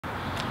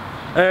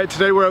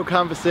Today we're out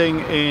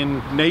canvassing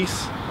in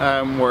Naas.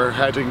 We're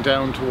heading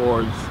down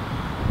towards,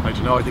 I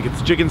don't know, I think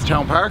it's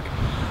Jigginstown Park.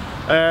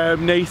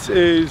 Naas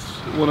is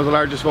one of the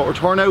largest voter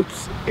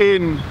turnouts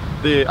in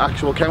the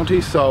actual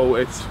county, so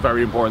it's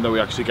very important that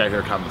we actually get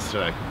here canvass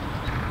today.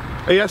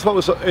 A yes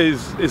vote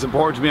is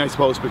important to me, I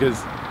suppose,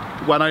 because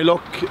when I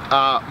look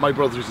at my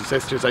brothers and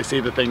sisters, I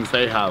see the things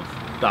they have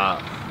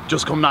that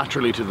just come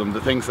naturally to them,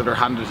 the things that are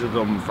handed to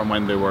them from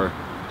when they were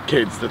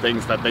kids, the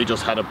things that they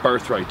just had a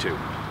birthright to.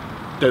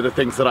 They're the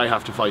things that I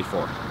have to fight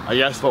for. A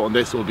yes vote on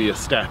this will be a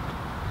step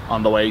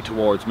on the way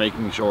towards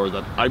making sure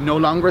that I'm no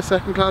longer a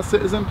second-class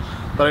citizen,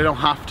 that I don't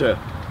have to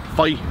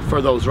fight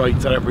for those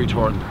rights at every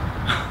turn.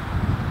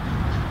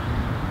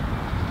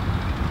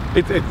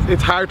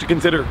 It's hard to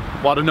consider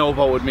what a no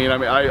vote would mean. I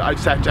mean, I've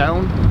sat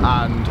down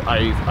and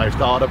I've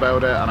thought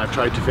about it, and I've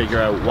tried to figure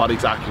out what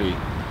exactly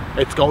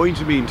it's going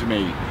to mean to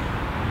me.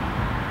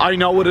 I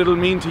know what it'll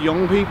mean to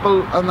young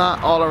people and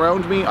that all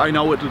around me. I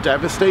know it'll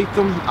devastate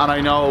them, and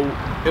I know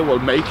it will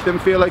make them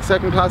feel like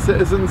second-class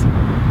citizens.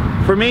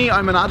 For me,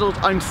 I'm an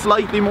adult, I'm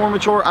slightly more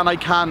mature, and I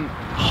can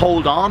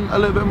hold on a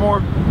little bit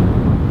more.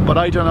 But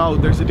I don't know,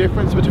 there's a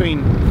difference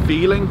between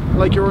feeling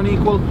like you're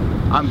unequal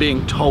and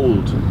being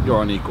told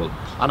you're unequal.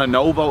 And a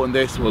no vote in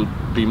this will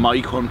be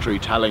my country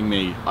telling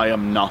me I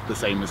am not the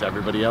same as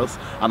everybody else,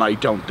 and I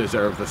don't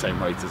deserve the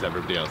same rights as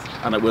everybody else.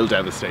 And it will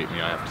devastate me,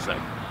 I have to say.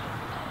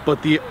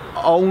 But the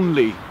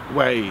only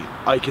way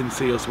I can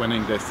see us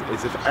winning this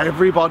is if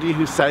everybody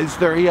who says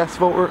they're a yes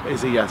voter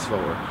is a yes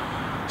voter.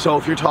 So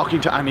if you're talking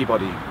to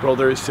anybody,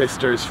 brothers,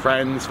 sisters,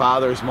 friends,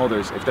 fathers,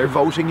 mothers, if they're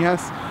voting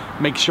yes,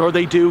 make sure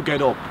they do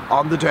get up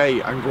on the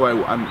day and go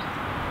out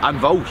and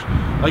vote.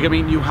 Like, I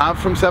mean, you have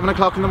from 7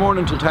 o'clock in the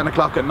morning until 10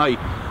 o'clock at night,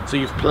 so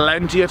you've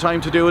plenty of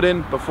time to do it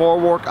in, before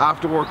work,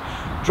 after work.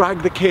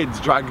 Drag the kids,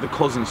 drag the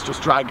cousins,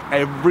 just drag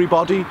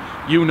everybody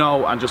you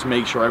know, and just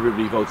make sure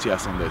everybody votes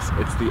yes on this.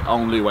 It's the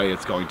only way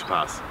it's going to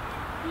pass.